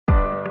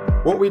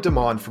What we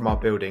demand from our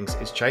buildings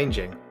is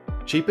changing.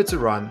 Cheaper to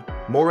run,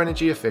 more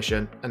energy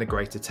efficient, and a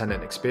greater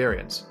tenant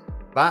experience.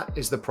 That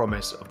is the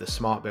promise of the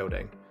smart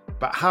building.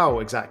 But how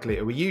exactly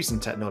are we using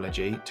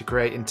technology to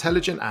create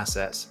intelligent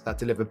assets that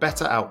deliver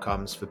better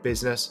outcomes for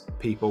business,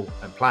 people,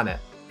 and planet?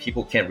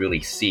 People can't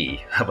really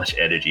see how much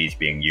energy is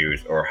being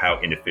used or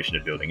how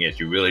inefficient a building is.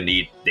 You really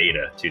need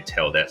data to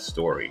tell that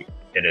story.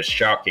 It is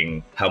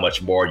shocking how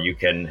much more you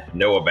can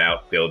know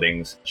about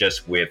buildings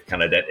just with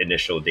kind of that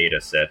initial data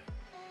set.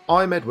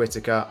 I'm Ed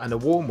Whitaker, and a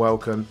warm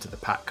welcome to the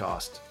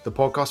Patcast, the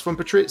podcast from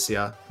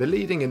Patrizia, the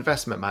leading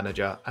investment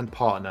manager and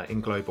partner in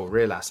global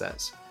real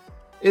assets.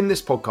 In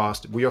this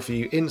podcast, we offer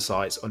you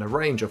insights on a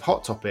range of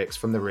hot topics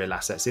from the real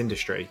assets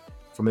industry,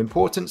 from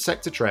important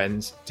sector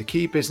trends to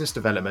key business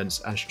developments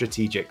and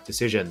strategic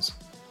decisions.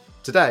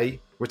 Today,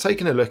 we're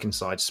taking a look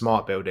inside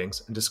smart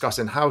buildings and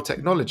discussing how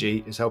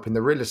technology is helping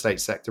the real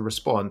estate sector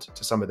respond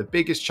to some of the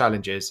biggest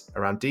challenges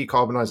around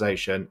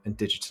decarbonisation and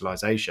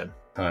digitalisation.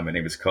 Hi, my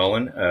name is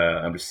Colin.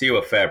 I'm the CEO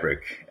of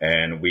Fabric,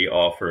 and we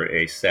offer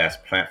a SaaS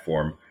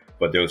platform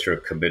for those who are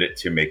committed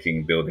to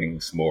making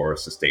buildings more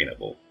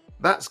sustainable.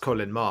 That's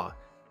Colin Marr.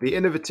 The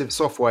innovative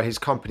software his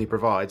company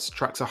provides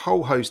tracks a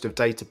whole host of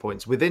data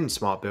points within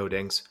smart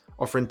buildings,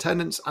 offering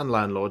tenants and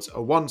landlords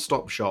a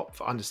one-stop shop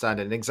for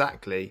understanding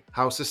exactly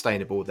how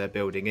sustainable their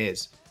building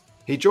is.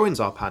 He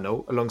joins our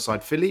panel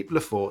alongside Philippe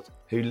Lefort,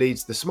 who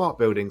leads the smart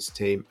buildings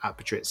team at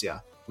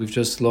Patrizia. We've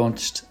just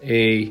launched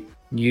a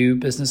new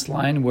business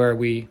line where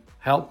we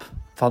help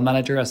fund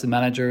managers, asset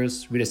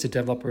managers, real estate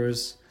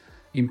developers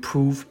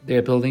improve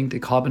their building,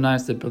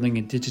 decarbonize their building,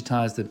 and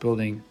digitize their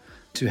building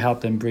to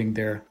help them bring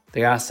their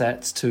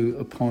assets to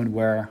a point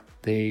where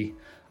they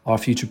are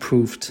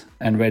future-proofed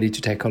and ready to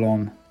take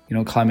on,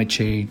 climate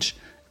change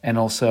and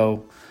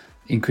also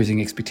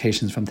increasing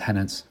expectations from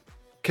tenants.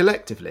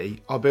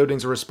 Collectively, our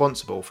buildings are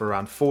responsible for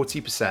around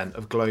 40%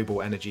 of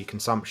global energy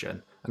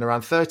consumption and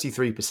around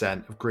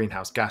 33% of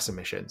greenhouse gas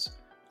emissions.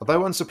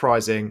 Although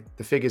unsurprising,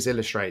 the figures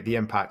illustrate the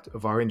impact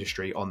of our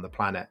industry on the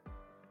planet.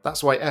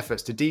 That's why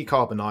efforts to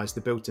decarbonise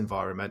the built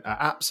environment are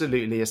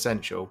absolutely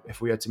essential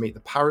if we are to meet the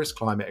Paris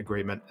Climate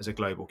Agreement as a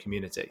global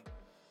community.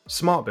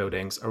 Smart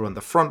buildings are on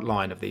the front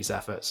line of these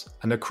efforts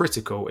and are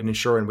critical in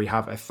ensuring we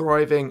have a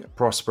thriving,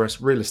 prosperous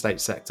real estate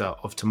sector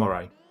of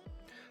tomorrow.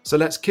 So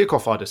let's kick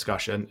off our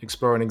discussion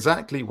exploring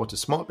exactly what a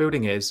smart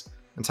building is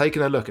and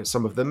taking a look at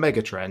some of the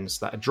mega trends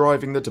that are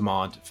driving the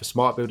demand for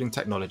smart building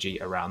technology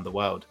around the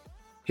world.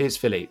 Here's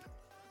Philippe.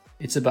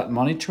 It's about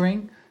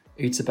monitoring,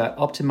 it's about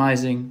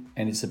optimizing,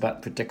 and it's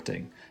about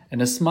predicting.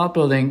 And a smart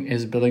building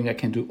is a building that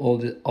can do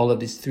all of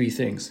these three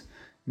things.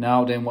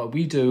 Now then, what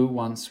we do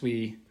once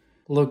we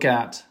look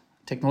at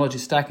technology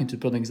stack into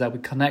buildings, that we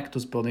connect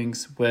those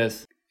buildings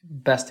with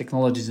best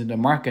technologies in the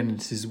market. And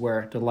this is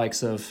where the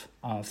likes of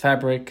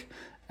Fabric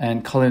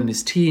and Colin and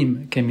his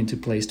team came into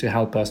place to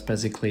help us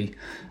basically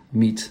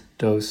meet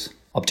those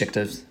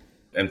objectives.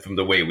 And from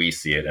the way we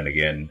see it, and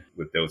again,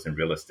 with those in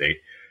real estate,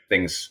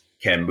 things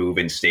can move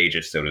in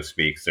stages, so to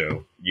speak.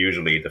 So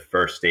usually the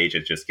first stage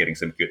is just getting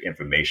some good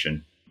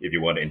information. If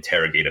you want to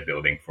interrogate a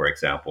building, for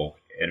example,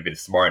 and if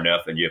it's smart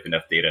enough and you have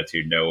enough data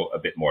to know a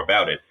bit more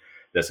about it,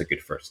 that's a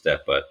good first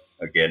step. But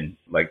again,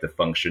 like the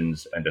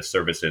functions and the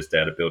services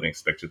that a building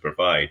expects to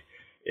provide,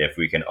 if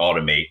we can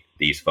automate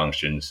these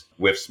functions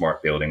with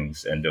smart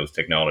buildings and those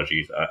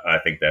technologies, I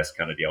think that's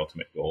kind of the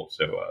ultimate goal.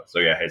 So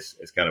yeah,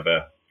 it's kind of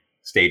a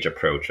stage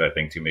approach, I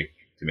think, to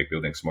make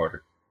buildings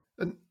smarter.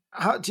 And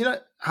do you know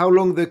how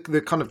long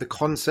the kind of the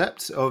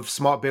concept of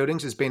smart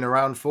buildings has been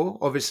around for?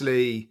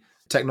 Obviously,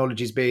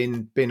 technology's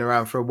been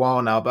around for a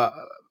while now, but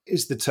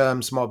is the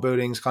term smart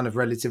buildings kind of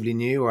relatively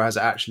new, or has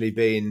it actually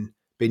been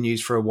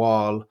used for a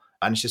while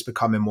and it's just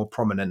becoming more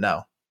prominent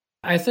now?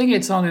 I think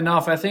it's on and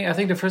off. I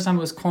think the first time it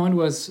was coined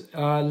was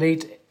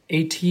late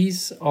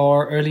 80s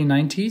or early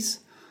 90s.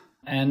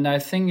 And I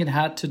think it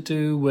had to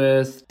do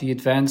with the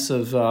advance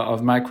of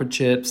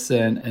microchips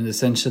and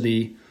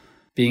essentially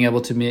being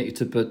able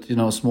to put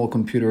small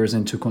computers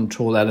and to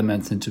control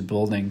elements into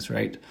buildings,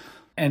 right?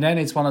 And then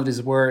it's one of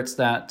these words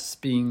that's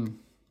being,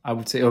 I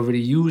would say,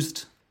 already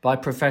used by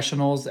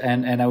professionals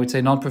and I would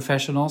say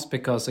non-professionals,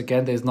 because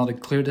again, there's not a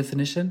clear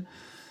definition.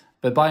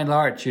 But by and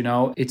large,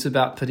 it's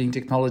about putting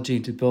technology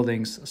into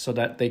buildings so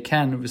that they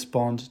can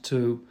respond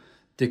to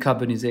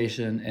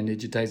decarbonization and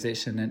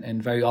digitization.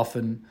 And very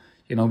often,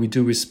 we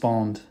do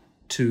respond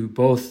to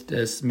both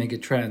these mega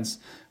trends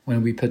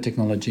when we put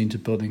technology into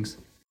buildings.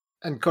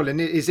 And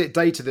Colin, is it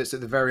data that's at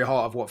the very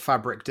heart of what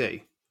Fabric do?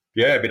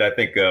 Yeah, I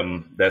think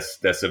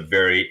that's a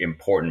very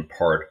important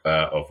part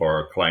of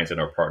our clients and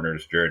our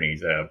partners'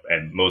 journeys.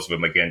 And most of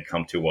them, again,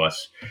 come to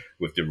us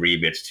with the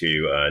remits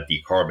to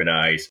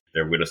decarbonize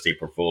their real estate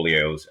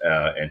portfolios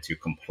and to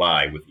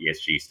comply with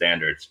ESG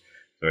standards.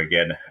 So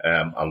again,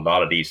 a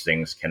lot of these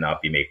things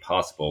cannot be made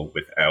possible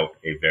without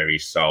a very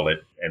solid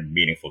and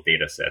meaningful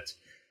data set.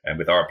 And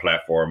with our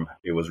platform,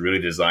 it was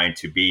really designed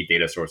to be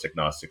data source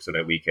agnostic so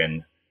that we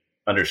can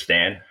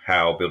understand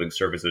how building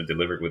services are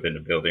delivered within the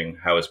building,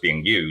 how it's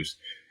being used,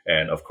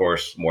 and of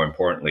course, more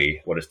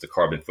importantly, what is the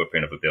carbon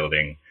footprint of a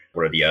building,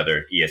 what are the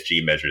other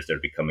ESG measures that are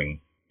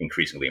becoming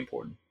increasingly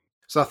important.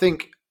 So I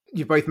think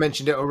you both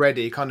mentioned it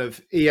already, kind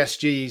of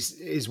ESG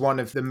is one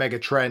of the mega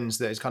trends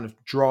that is kind of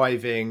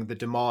driving the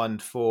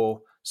demand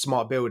for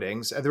smart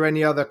buildings. Are there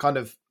any other kind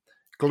of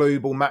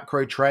global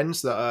macro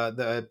trends that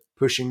are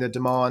pushing the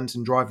demand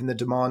and driving the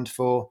demand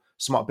for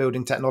smart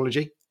building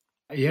technology?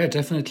 Yeah,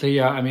 definitely.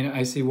 I mean,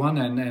 I see one,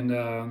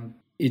 and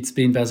it's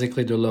been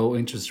basically the low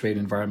interest rate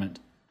environment.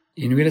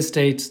 In real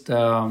estate,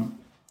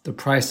 the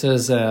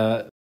prices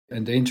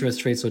and the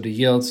interest rates or the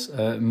yields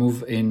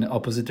move in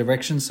opposite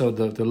directions. So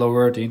the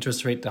lower the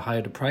interest rate, the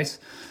higher the price.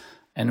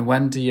 And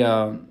when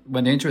the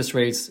interest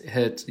rates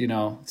hit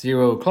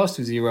zero, close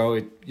to zero,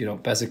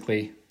 it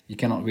basically you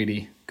cannot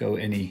really go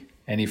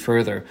any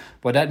further.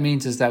 What that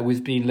means is that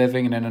we've been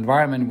living in an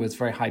environment with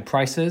very high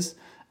prices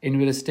in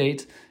real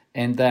estate,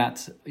 and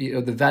that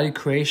the value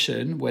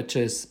creation, which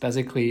is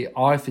basically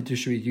our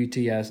fiduciary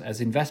duty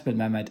as investment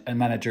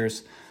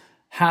managers,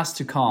 has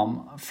to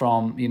come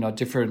from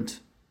different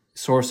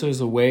sources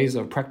or ways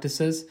or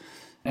practices,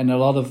 and a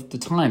lot of the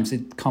times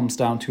it comes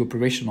down to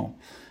operational.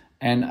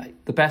 And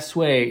the best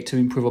way to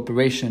improve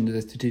operation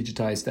is to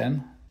digitize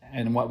them.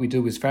 And what we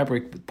do with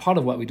Fabric, part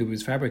of what we do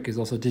with Fabric is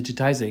also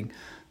digitizing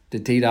the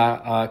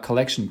data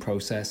collection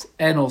process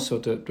and also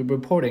the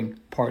reporting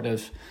part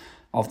of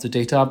the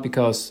data,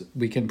 because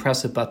we can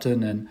press a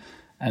button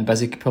and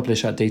basically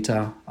publish our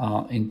data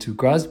into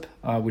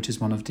GRUSB, which is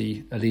one of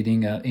the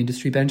leading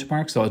industry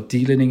benchmarks or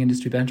the leading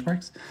industry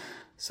benchmarks.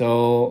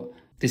 So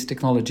these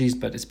technologies,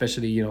 but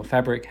especially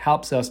Fabric,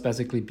 helps us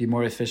basically be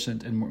more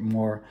efficient and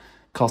more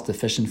cost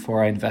efficient for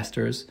our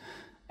investors,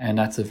 and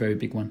that's a very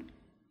big one.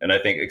 And I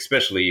think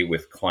especially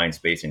with clients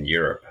based in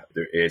Europe,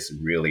 there is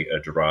really a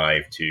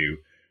drive to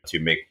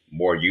make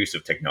more use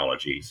of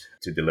technologies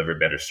to deliver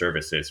better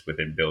services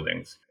within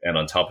buildings. And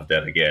on top of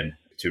that, again,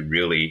 to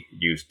really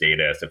use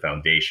data as the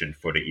foundation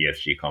for the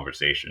ESG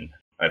conversation.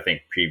 I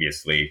think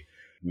previously,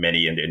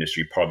 many in the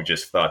industry probably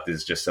just thought this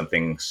is just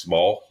something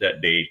small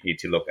that they need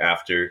to look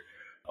after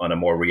on a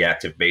more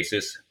reactive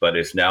basis, but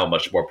it's now a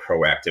much more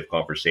proactive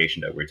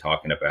conversation that we're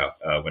talking about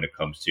when it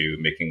comes to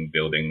making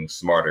buildings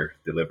smarter,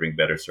 delivering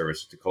better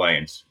services to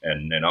clients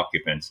and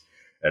occupants,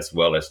 as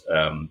well as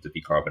the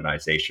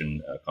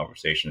decarbonization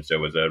conversation. So it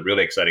was a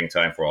really exciting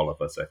time for all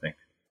of us, I think.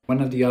 One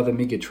of the other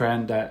mega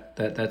trend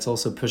that's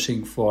also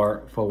pushing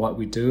for what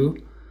we do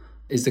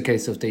is the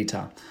case of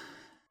data.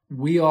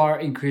 We are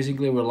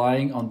increasingly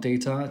relying on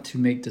data to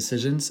make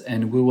decisions,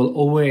 and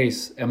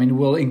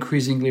we'll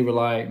increasingly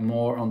rely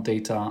more on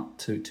data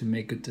to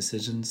make good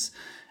decisions.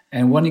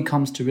 And when it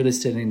comes to real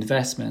estate and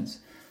investments,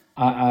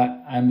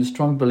 I'm a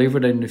strong believer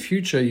that in the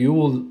future, you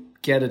will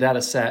get a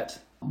data set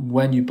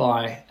when you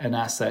buy an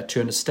asset to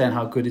understand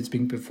how good it's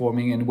been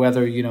performing and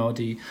whether,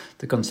 the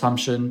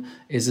consumption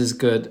is as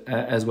good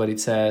as what it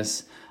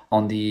says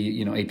on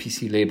the,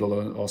 APC label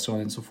or so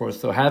on and so forth.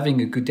 So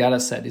having a good data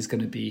set is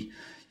going to be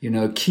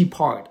a key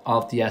part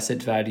of the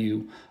asset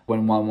value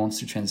when one wants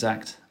to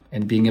transact,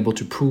 and being able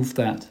to prove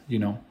that,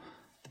 the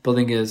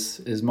building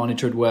is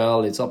monitored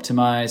well, it's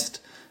optimized,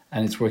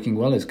 and it's working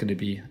well is going to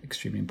be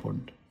extremely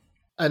important.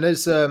 And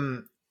as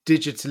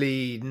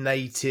digitally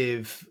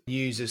native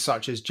users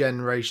such as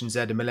Generation Z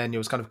and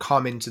millennials kind of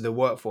come into the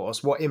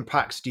workforce, what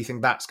impacts do you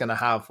think that's going to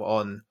have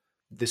on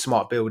the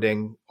smart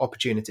building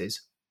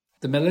opportunities?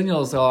 The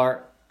millennials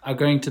are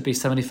going to be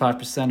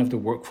 75% of the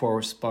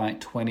workforce by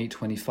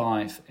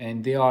 2025.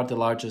 And they are the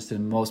largest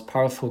and most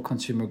powerful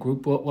consumer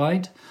group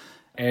worldwide.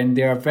 And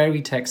they are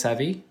very tech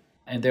savvy,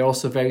 and they're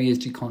also very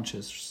ESG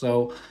conscious.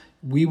 So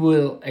we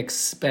will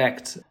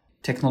expect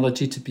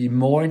technology to be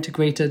more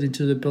integrated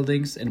into the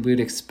buildings, and we would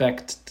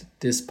expect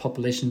this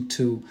population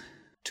to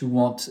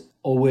want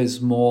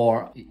always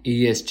more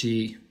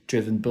ESG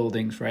driven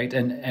buildings, right?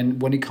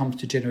 And when it comes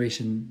to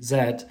Generation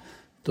Z,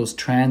 those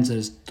trends,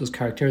 those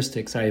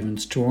characteristics are even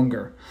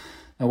stronger.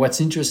 Now, what's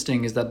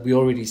interesting is that we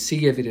already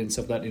see evidence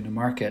of that in the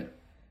market.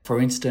 For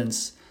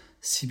instance,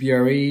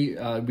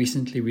 CBRE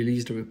recently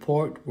released a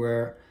report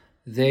where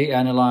they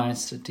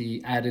analyzed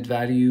the added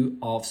value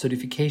of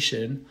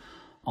certification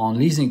on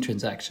leasing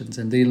transactions,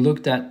 and they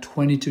looked at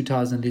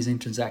 22,000 leasing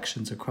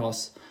transactions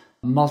across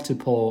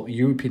multiple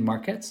European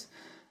markets,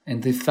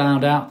 and they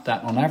found out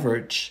that on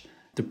average,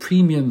 the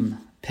premium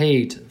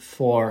paid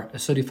for a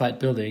certified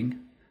building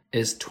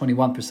is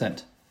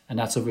 21%, and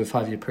that's over a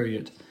 5-year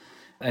period.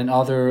 And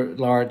other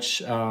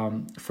large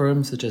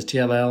firms such as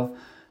JLL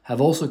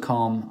have also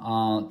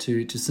come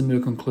to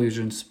similar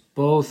conclusions,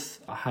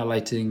 both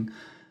highlighting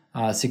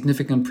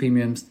significant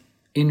premiums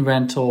in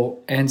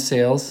rental and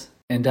sales,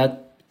 and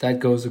that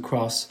goes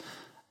across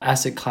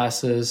asset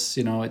classes.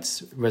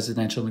 It's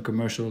residential and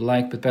commercial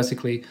alike, but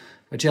basically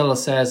what JLL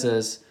says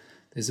is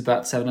there's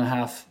about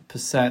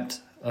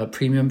 7.5%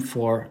 premium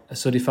for a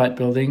certified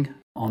building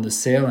on the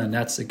sale, and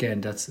that's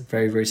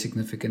very, very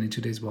significant in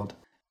today's world.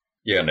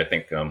 Yeah, and I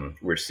think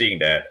we're seeing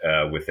that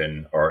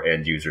within our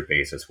end user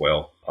base as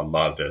well. A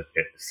lot of the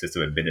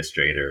system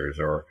administrators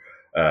or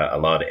a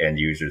lot of end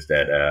users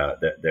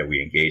that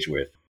we engage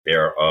with,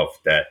 they're of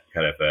that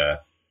kind of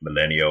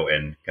millennial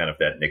and kind of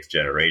that next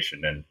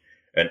generation. And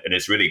And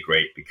it's really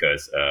great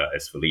because,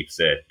 as Philippe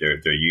said,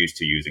 they're used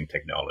to using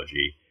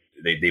technology.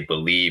 They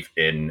believe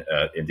in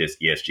this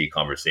ESG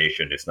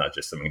conversation. It's not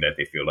just something that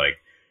they feel like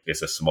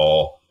it's a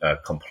small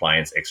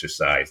compliance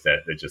exercise that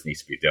just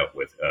needs to be dealt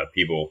with.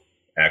 People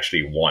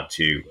actually want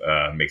to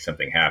make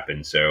something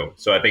happen. So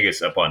I think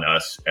it's upon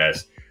us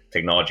as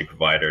technology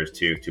providers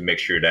to make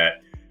sure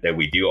that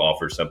we do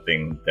offer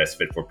something that's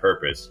fit for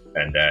purpose,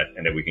 and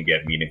that we can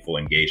get meaningful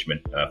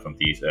engagement from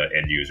these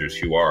end users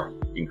who are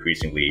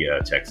increasingly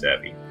tech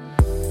savvy.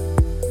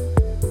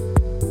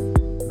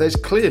 There's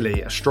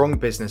clearly a strong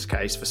business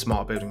case for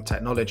smart building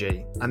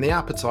technology, and the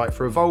appetite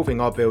for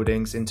evolving our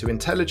buildings into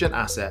intelligent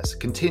assets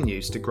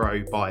continues to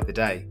grow by the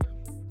day.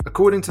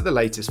 According to the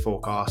latest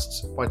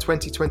forecasts, by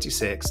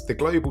 2026, the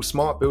global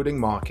smart building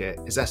market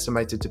is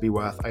estimated to be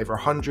worth over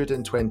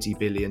 $120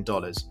 billion,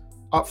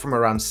 up from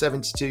around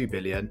 $72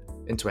 billion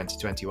in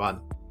 2021.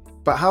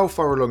 But how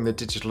far along the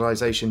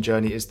digitalisation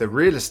journey is the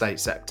real estate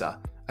sector,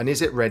 and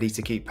is it ready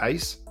to keep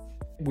pace?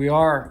 We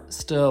are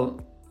still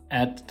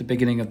at the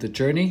beginning of the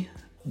journey.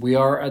 We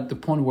are at the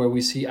point where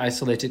we see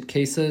isolated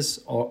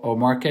cases or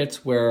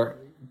markets where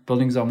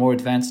buildings are more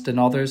advanced than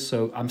others.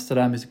 So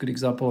Amsterdam is a good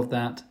example of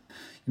that.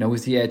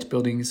 With the edge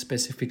buildings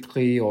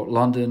specifically, or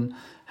London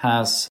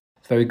has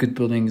very good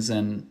buildings,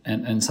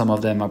 and some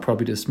of them are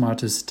probably the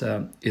smartest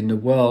in the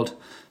world.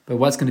 But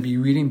what's going to be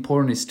really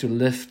important is to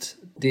lift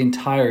the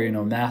entire,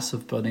 mass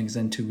of buildings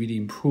and to really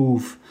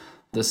improve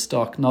the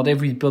stock. Not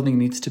every building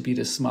needs to be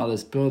the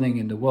smartest building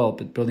in the world,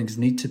 but buildings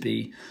need to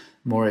be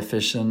more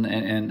efficient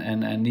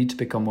and need to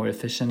become more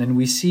efficient. And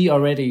we see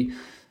already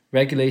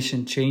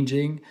regulation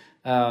changing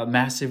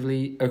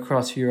massively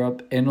across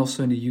Europe and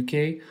also in the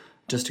UK.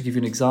 Just to give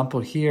you an example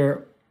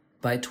here,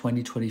 by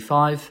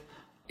 2025,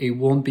 it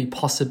won't be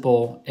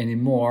possible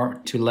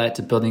anymore to let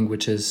a building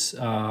which is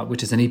an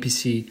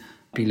EPC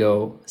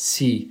below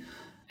C.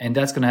 And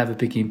that's going to have a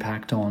big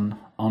impact on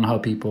how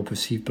people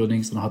perceive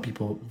buildings and how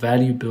people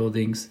value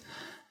buildings,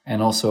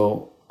 and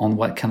also on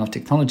what kind of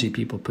technology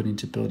people put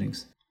into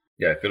buildings.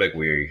 Yeah, I feel like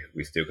we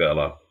still got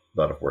a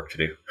lot of work to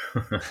do.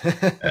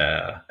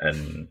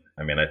 And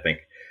I mean, I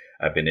think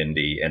I've been in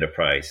the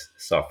enterprise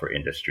software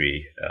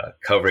industry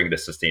covering the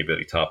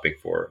sustainability topic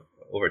for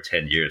over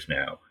 10 years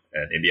now.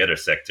 And in the other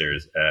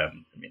sectors,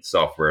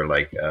 software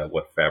like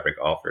what Fabric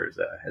offers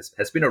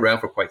has been around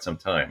for quite some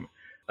time.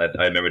 I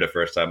remember the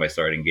first time I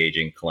started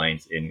engaging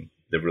clients in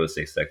the real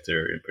estate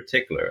sector in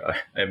particular.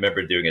 I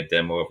remember doing a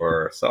demo of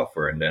our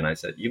software, and then I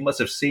said, "You must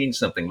have seen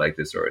something like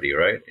this already,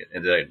 right?"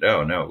 And they're like,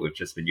 no, we've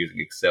just been using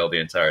Excel the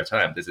entire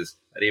time. I didn't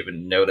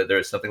even know that there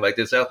is something like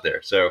this out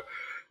there. So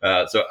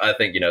I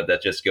think,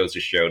 that just goes to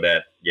show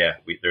that,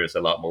 there's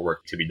a lot more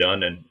work to be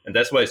done. And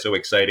that's why it's so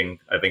exciting,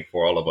 I think,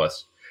 for all of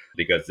us,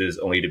 because this is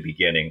only the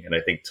beginning. And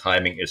I think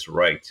timing is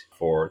right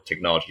for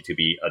technology to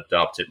be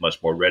adopted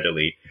much more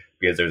readily,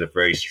 because there's a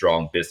very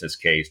strong business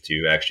case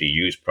to actually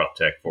use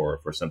PropTech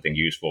for something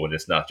useful. And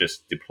it's not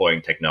just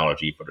deploying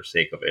technology for the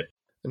sake of it.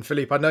 And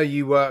Philippe, I know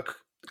you work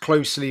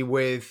closely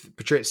with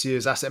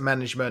Patrizia's asset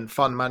management,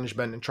 fund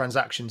management and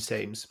transactions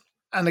teams.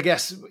 And I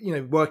guess,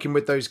 working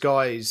with those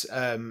guys,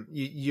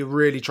 you're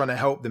really trying to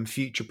help them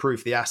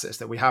future-proof the assets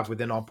that we have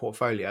within our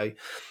portfolio.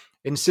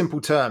 In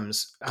simple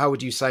terms, how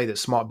would you say that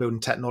smart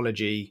building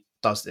technology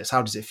does this?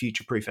 How does it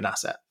future-proof an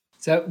asset?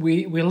 So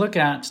we look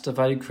at the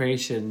value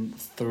creation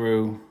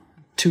through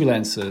two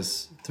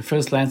lenses. The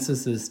first lens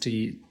is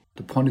the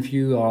point of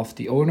view of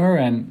the owner,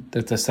 and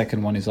the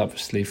second one is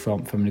obviously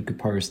from an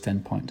occupier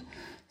standpoint.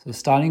 So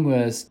starting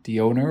with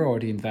the owner or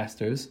the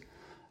investors,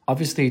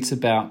 obviously it's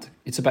about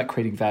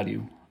creating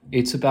value.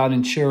 It's about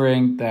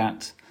ensuring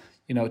that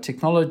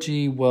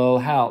technology will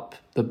help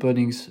the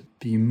buildings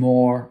be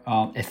more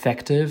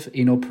effective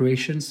in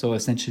operation, so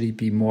essentially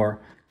be more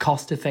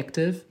cost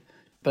effective.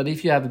 But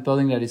if you have a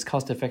building that is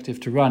cost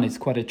effective to run, it's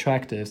quite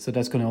attractive. So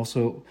that's going to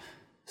also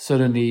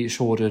certainly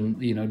shorten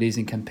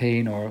leasing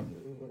campaign or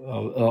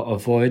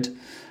avoid,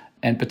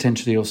 and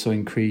potentially also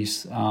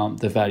increase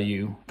the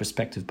value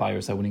prospective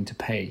buyers are willing to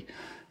pay.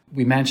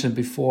 We mentioned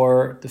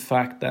before the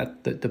fact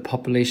that the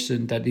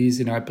population that is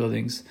in our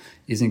buildings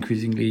is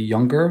increasingly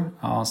younger,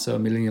 so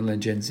millennial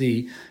and Gen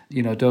Z.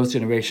 Those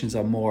generations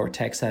are more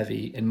tech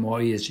savvy and more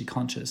ESG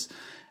conscious.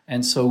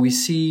 And so we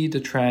see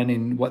the trend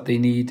in what they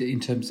need in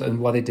terms of, and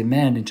what they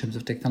demand in terms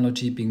of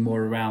technology being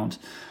more around,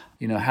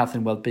 health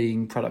and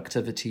well-being,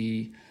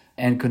 productivity,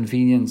 and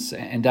convenience.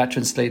 And that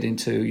translates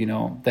into,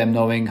 them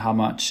knowing how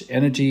much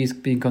energy is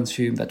being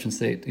consumed. That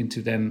translates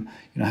into them,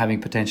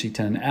 having potentially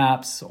tenant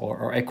apps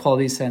or air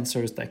quality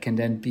sensors that can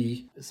then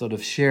be sort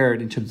of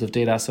shared in terms of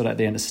data, so that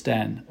they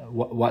understand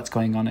what's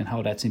going on and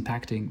how that's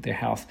impacting their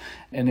health.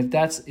 And if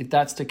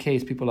that's the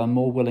case, people are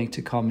more willing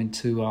to come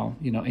into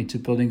into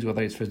buildings,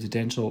 whether it's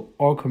residential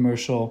or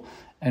commercial.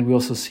 And we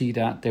also see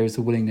that there is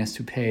a willingness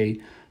to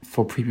pay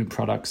for premium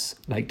products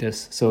like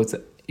this. So it's,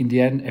 in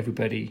the end,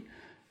 everybody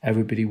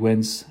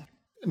wins.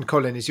 And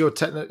Colin, is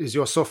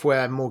your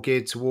software more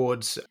geared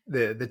towards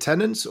the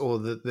tenants or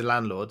the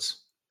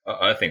landlords?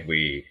 I think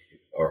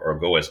our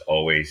goal has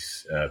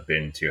always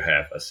been to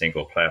have a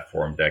single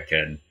platform that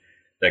can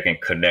that can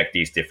connect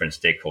these different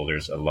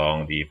stakeholders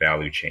along the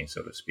value chain,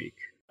 so to speak.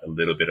 A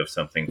little bit of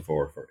something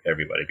for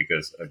everybody,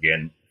 because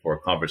again, for a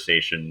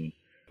conversation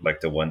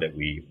like the one that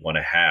we want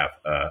to have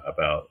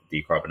about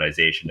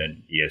decarbonization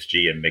and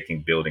ESG and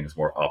making buildings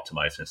more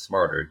optimized and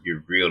smarter,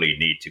 you really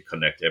need to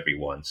connect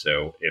everyone.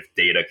 So if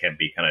data can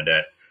be kind of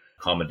that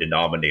common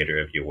denominator,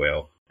 if you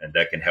will, and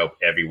that can help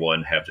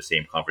everyone have the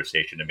same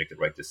conversation and make the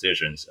right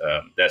decisions,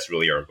 that's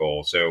really our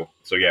goal. So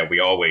yeah, we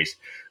always,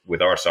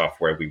 with our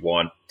software, we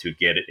want to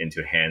get it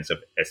into the hands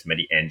of as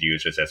many end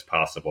users as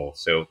possible.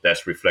 So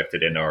that's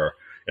reflected in our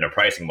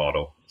pricing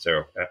model.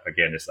 So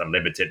again, it's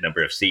unlimited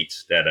number of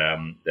seats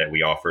that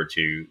we offer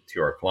to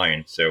our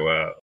clients. So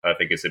I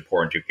think it's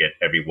important to get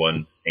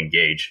everyone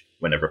engaged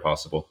whenever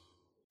possible.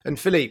 And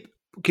Philippe,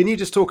 can you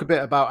just talk a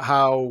bit about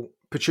how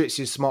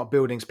PATRIZIA's smart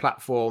buildings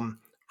platform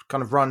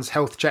kind of runs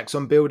health checks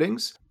on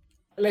buildings?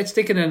 Let's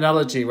take an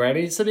analogy, right?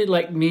 It's a bit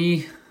like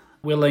me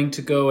willing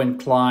to go and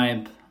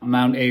climb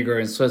Mount Ager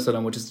in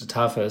Switzerland, which is the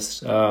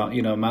toughest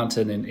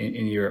mountain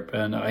in Europe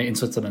and in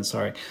Switzerland,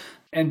 sorry.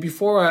 And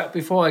before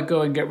I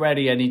go and get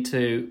ready, I need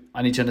to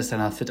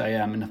understand how fit I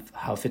am and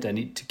how fit I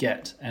need to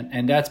get.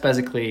 And that's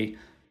basically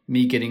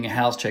me getting a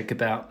health check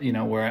about,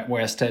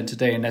 where I stand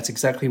today. And that's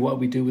exactly what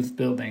we do with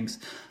buildings.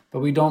 But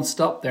we don't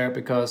stop there,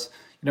 because,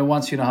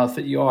 once you know how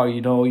fit you are,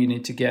 you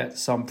need to get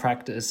some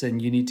practice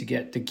and you need to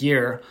get the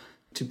gear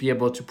to be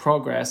able to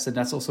progress. And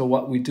that's also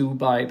what we do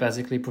by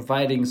basically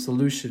providing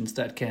solutions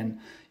that can,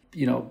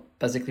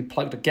 basically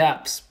plug the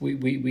gaps.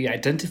 We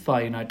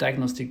identify in our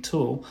diagnostic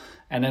tool,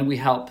 and then we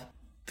help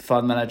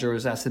fund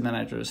managers, asset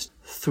managers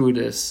through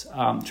this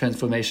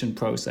transformation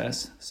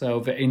process.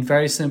 So in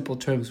very simple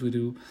terms, we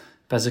do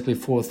basically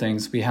four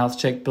things. We health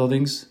check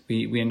buildings,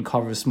 we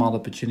uncover small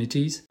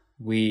opportunities,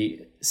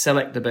 we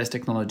select the best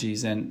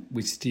technologies, and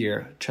we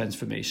steer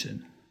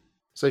transformation.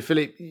 So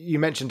Philippe, you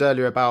mentioned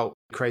earlier about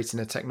creating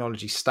a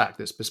technology stack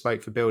that's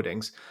bespoke for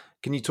buildings.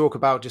 Can you talk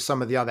about just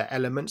some of the other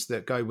elements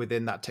that go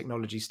within that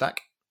technology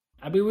stack?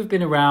 I mean, we've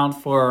been around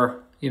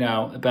for,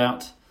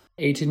 about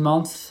 18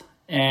 months.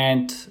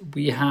 And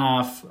we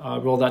have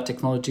rolled out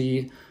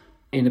technology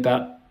in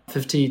about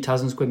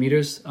 50,000 square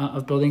meters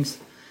of buildings.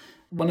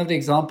 One of the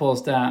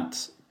examples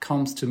that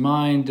comes to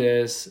mind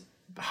is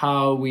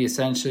how we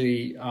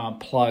essentially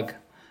plug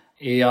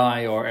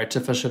AI or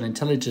artificial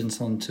intelligence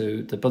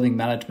onto the building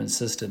management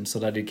system so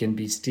that it can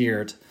be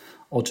steered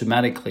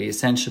automatically,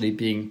 essentially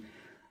being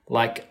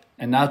like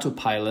an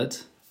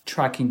autopilot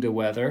tracking the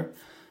weather,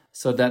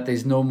 so that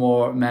there's no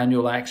more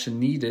manual action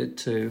needed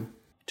to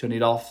turn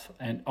it off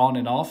and on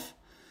and off.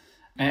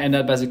 And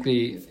that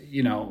basically,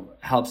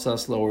 helps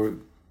us lower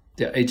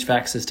the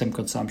HVAC system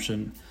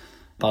consumption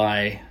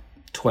by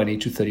 20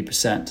 to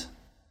 30%.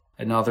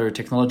 Another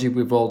technology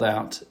we've rolled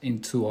out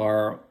into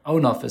our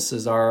own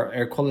offices are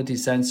air quality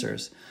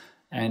sensors.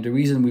 And the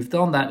reason we've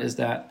done that is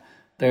that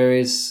there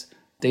is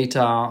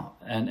data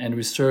and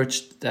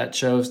research that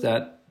shows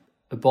that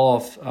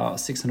above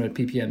 600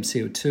 ppm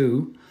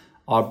CO2,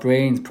 our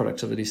brain's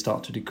productivity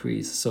starts to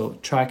decrease. So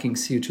tracking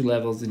CO2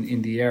 levels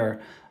in the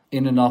air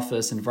in an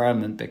office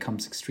environment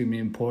becomes extremely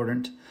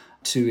important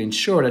to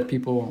ensure that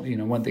people,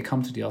 when they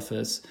come to the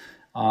office,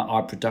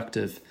 are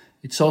productive.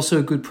 It's also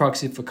a good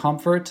proxy for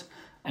comfort.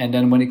 And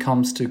then when it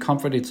comes to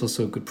comfort, it's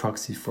also a good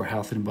proxy for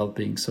health and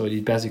well-being. So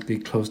it basically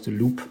closes the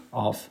loop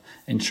of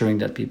ensuring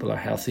that people are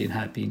healthy and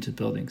happy into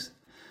buildings.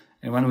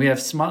 And when we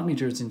have smart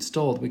meters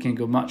installed, we can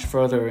go much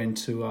further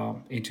into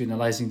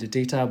analyzing the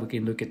data. We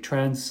can look at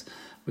trends.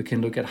 We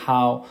can look at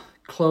how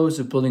close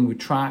a building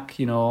would track,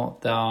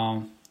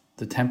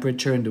 the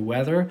temperature and the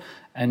weather,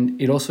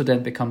 and it also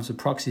then becomes a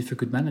proxy for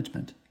good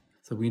management.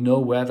 So we know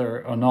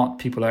whether or not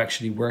people are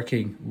actually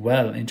working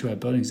well into our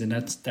buildings, and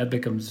that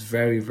becomes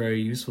very,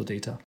 very useful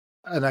data.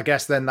 And I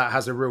guess then that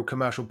has a real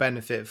commercial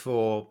benefit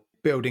for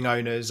building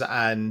owners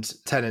and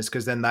tenants,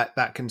 because then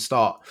that can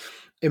start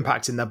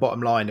impacting their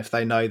bottom line if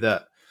they know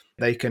that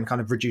they can kind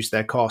of reduce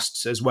their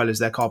costs as well as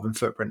their carbon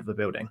footprint of the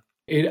building.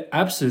 It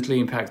absolutely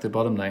impacts the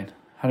bottom line,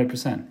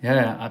 100%.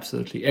 Yeah,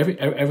 absolutely.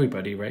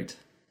 Everybody, right?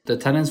 The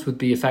tenants would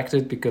be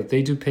affected because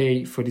they do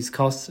pay for these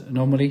costs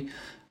normally.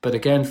 But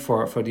again,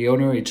 for the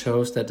owner, it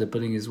shows that the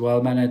building is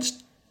well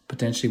managed,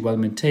 potentially well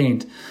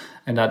maintained,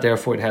 and that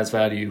therefore it has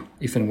value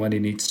even when it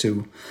needs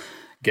to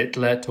get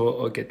let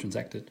or get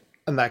transacted.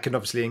 And that can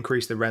obviously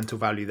increase the rental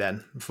value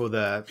then for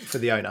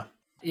the owner.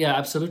 Yeah,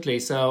 absolutely.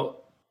 So,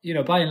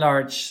 by and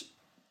large,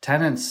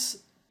 tenants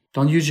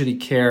don't usually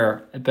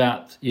care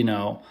about,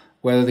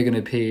 whether they're going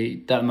to pay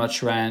that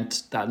much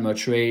rent, that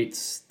much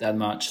rates, that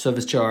much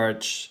service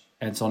charge,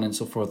 and so on and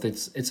so forth.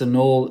 It's an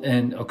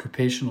all-in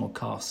occupational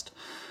cost.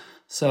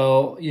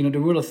 So, the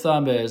rule of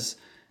thumb is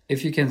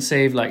if you can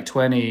save like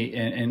 20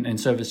 in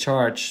service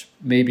charge,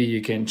 maybe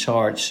you can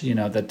charge,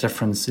 that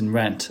difference in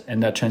rent,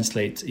 and that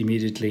translates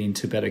immediately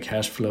into better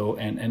cash flow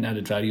and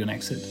added value on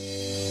exit.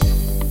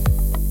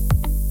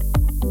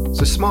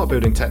 So smart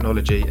building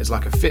technology is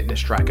like a fitness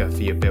tracker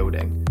for your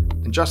building.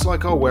 And just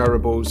like our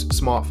wearables,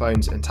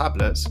 smartphones and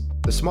tablets,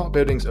 the smart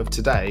buildings of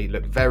today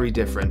look very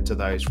different to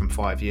those from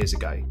 5 years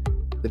ago.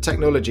 The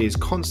technology is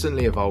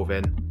constantly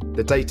evolving,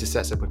 the data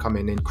sets are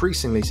becoming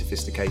increasingly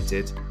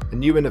sophisticated and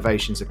new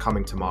innovations are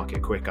coming to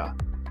market quicker.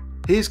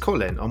 Here's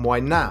Colin on why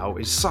now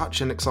is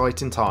such an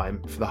exciting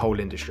time for the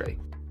whole industry.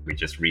 We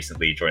just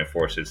recently joined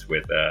forces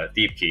with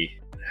DeepKey,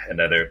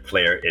 another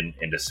player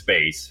in the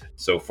space.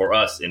 So for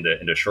us in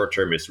the short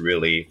term, it's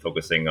really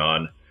focusing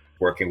on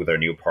working with our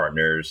new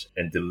partners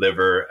and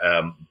deliver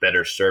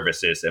better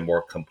services and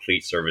more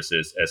complete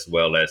services, as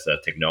well as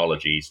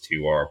technologies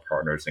to our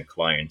partners and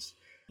clients.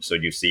 So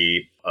you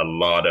see a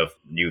lot of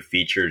new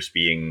features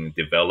being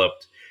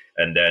developed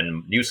and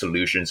then new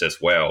solutions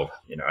as well.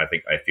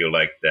 I feel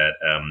like that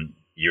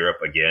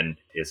Europe, again,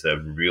 is a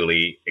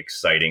really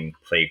exciting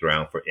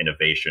playground for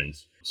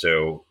innovations.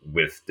 So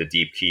with the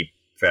DeepKey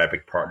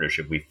Fabric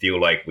partnership, we feel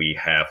like we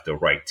have the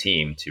right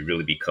team to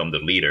really become the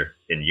leader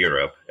in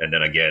Europe. And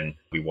then again,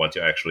 we want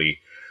to actually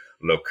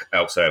look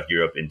outside of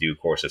Europe in due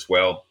course as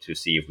well to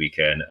see if we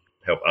can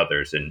help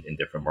others in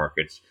different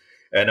markets.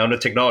 And on the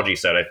technology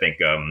side, I think,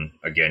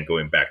 again,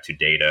 going back to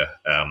data,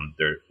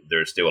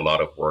 there's still a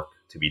lot of work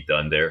to be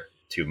done there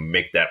to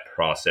make that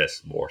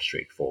process more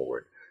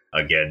straightforward.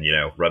 Again,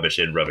 rubbish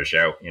in, rubbish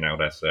out,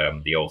 that's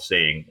the old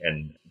saying.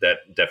 And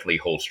that definitely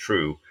holds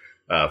true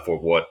for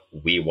what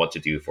we want to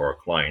do for our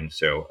clients.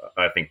 So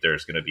I think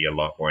there's going to be a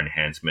lot more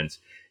enhancements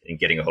in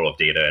getting a hold of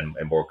data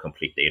and more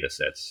complete data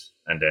sets.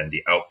 And then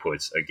the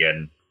outputs,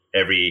 again,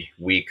 every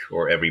week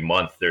or every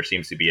month, there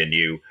seems to be a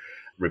new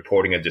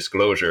reporting and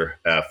disclosure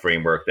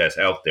framework that's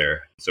out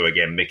there. So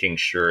again, making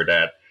sure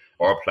that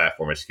our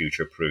platform is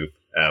future-proof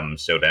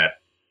so that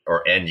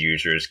our end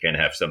users can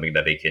have something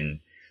that they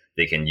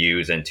can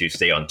use and to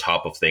stay on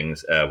top of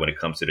things when it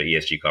comes to the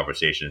ESG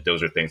conversation.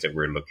 Those are things that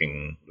we're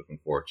looking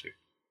forward to.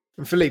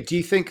 And Philippe, do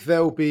you think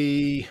there'll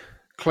be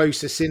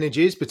closer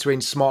synergies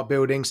between smart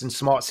buildings and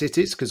smart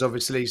cities? Because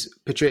obviously,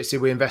 Patrizia,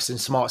 we invest in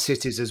smart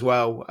cities as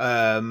well.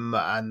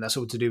 And that's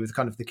all to do with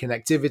kind of the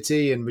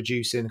connectivity and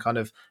reducing kind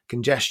of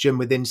congestion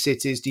within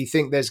cities. Do you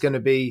think there's going to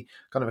be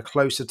kind of a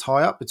closer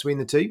tie-up between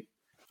the two?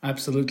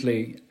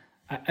 Absolutely.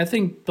 I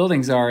think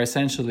buildings are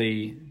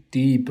essentially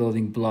the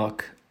building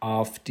block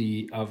of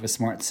a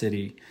smart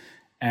city.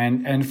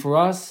 And for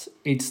us,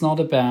 it's not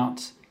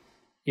about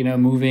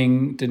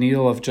moving the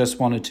needle of just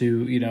one or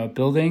two,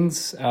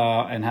 buildings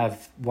and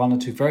have one or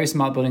two very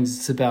smart buildings.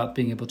 It's about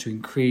being able to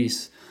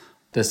increase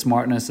the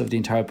smartness of the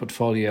entire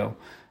portfolio.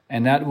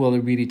 And that will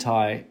really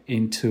tie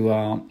into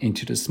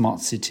the smart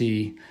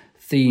city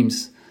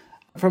themes.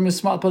 From a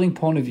smart building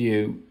point of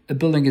view, a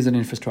building is an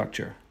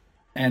infrastructure.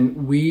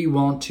 And we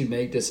want to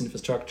make this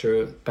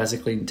infrastructure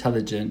basically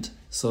intelligent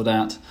so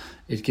that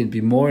it can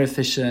be more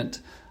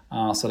efficient,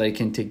 so that it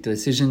can take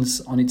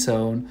decisions on its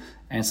own,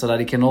 and so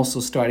that it can also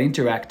start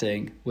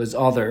interacting with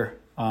other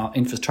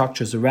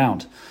infrastructures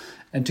around.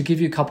 And to give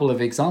you a couple of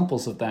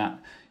examples of that,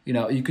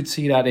 you could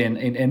see that in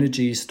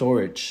energy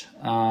storage.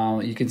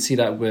 You can see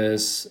that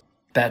with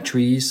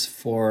batteries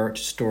to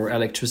store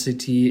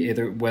electricity,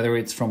 whether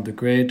it's from the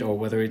grid or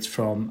whether it's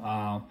from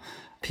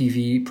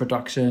PV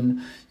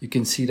production. You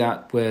can see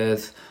that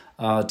with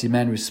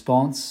demand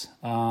response.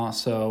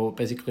 So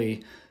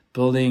basically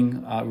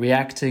building,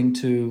 reacting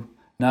to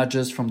not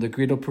just from the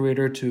grid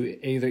operator to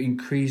either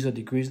increase or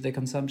decrease their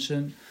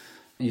consumption.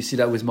 You see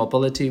that with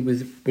mobility,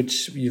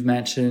 which you've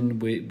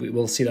mentioned. We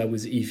will see that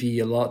with EV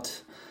a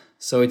lot.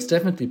 So it's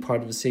definitely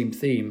part of the same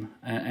theme.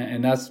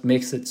 And that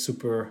makes it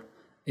super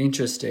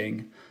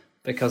interesting,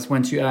 because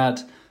once you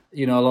add,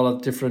 a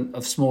lot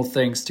of small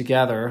things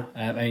together,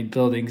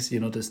 buildings,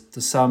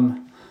 the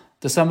sum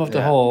of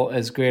the whole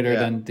is greater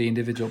than the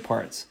individual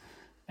parts.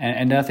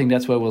 And I think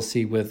that's what we'll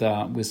see with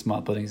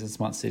smart buildings and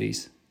smart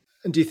cities.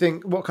 And do you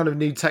think, what kind of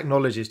new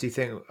technologies do you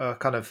think are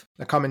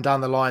coming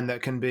down the line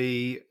that can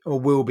be or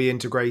will be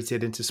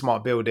integrated into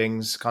smart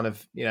buildings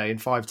in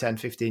 5, 10,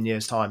 15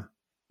 years time?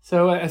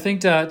 So I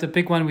think the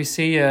big one we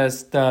see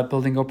is the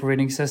building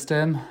operating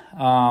system.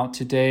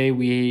 Today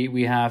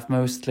we have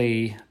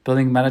mostly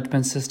building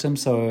management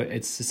systems. So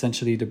it's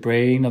essentially the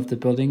brain of the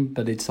building,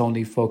 but it's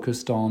only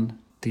focused on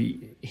the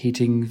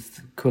heating,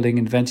 cooling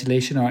and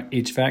ventilation, or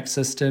HVAC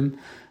system.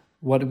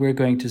 What we're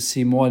going to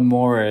see more and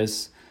more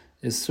is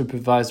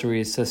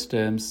supervisory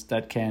systems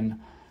that can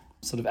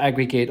sort of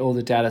aggregate all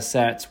the data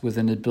sets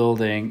within the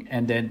building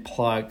and then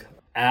plug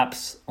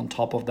apps on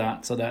top of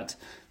that so that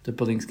the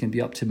buildings can be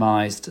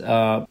optimized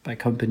by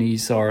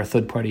companies or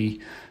third-party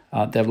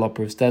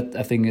developers. That,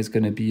 I think, is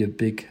going to be a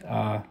big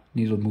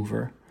needle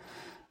mover.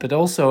 But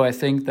also, I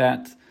think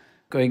that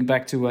going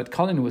back to what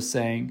Colin was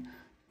saying,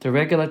 the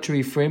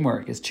regulatory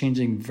framework is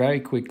changing very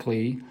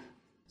quickly.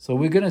 So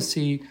we're going to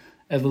see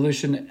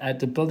evolution at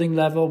the building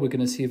level. We're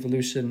going to see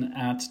evolution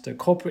at the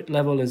corporate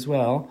level as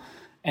well.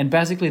 And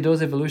basically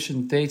those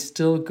evolutions, they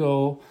still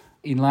go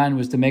in line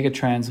with the mega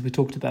trends we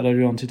talked about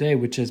earlier on today,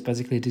 which is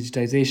basically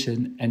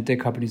digitization and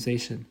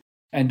decarbonization.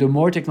 And the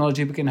more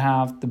technology we can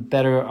have, the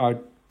better our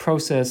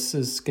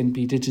processes can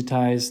be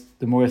digitized,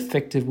 the more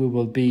effective we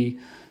will be,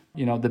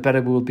 the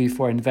better we will be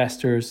for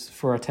investors,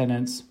 for our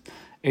tenants.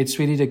 It's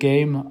really the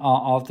game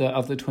of the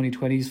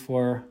 2020s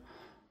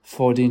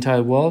for the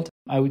entire world.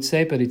 I would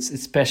say, but it's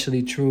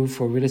especially true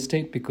for real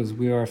estate because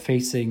we are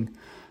facing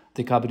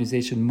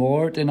decarbonization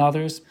more than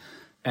others.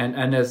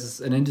 And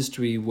as an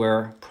industry,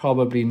 we're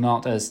probably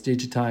not as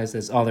digitized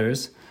as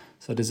others.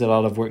 So there's a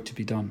lot of work to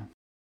be done.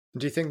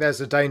 Do you think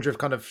there's a danger of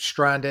kind of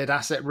stranded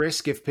asset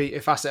risk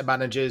if asset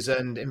managers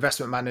and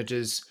investment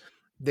managers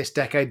this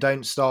decade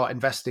don't start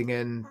investing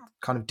in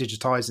kind of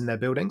digitizing their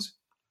buildings?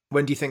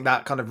 When do you think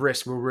that kind of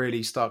risk will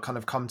really start kind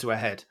of come to a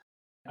head?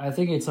 I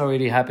think it's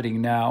already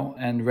happening now,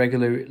 and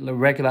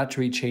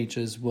regulatory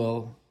changes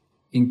will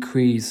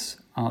increase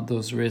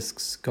those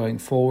risks going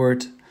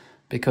forward,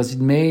 because it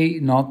may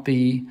not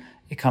be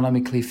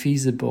economically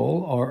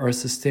feasible or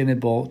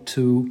sustainable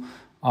to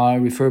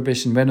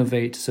refurbish and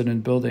renovate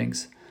certain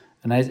buildings.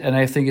 And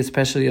I think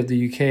especially of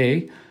the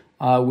UK,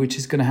 which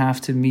is going to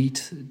have to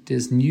meet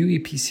these new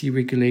EPC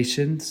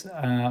regulations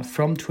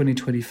from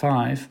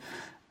 2025.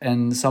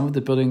 And some of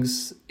the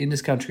buildings in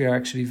this country are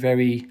actually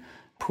very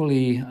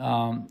poorly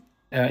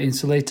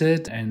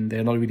insulated, and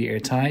they're not really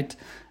airtight.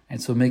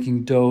 And so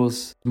making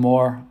those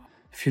more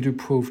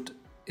future-proofed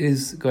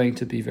is going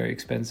to be very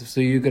expensive.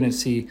 So you're going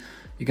to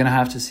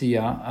have to see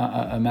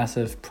a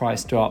massive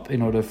price drop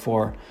in order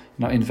for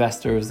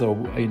investors or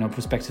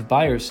prospective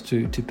buyers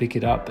to pick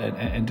it up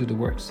and do the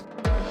works.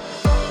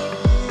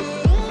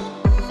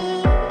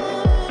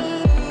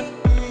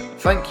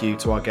 Thank you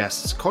to our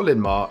guests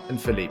Colin Marr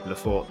and Philippe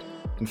Lefort,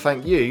 and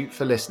thank you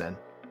for listening.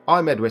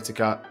 I'm Ed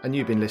Whittaker, and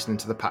you've been listening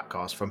to the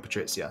Patcast from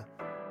Patrizia.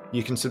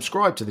 You can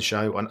subscribe to the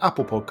show on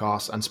Apple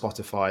Podcasts and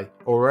Spotify,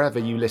 or wherever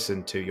you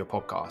listen to your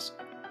podcasts.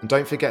 And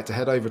don't forget to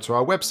head over to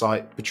our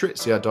website,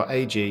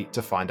 patrizia.ag,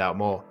 to find out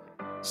more.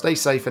 Stay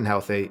safe and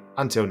healthy.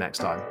 Until next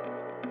time.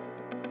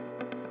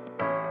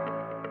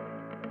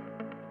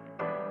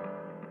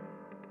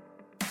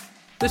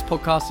 This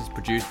podcast is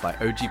produced by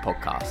OG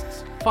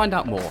Podcasts. Find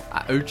out more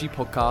at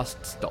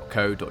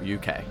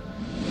ogpodcasts.co.uk.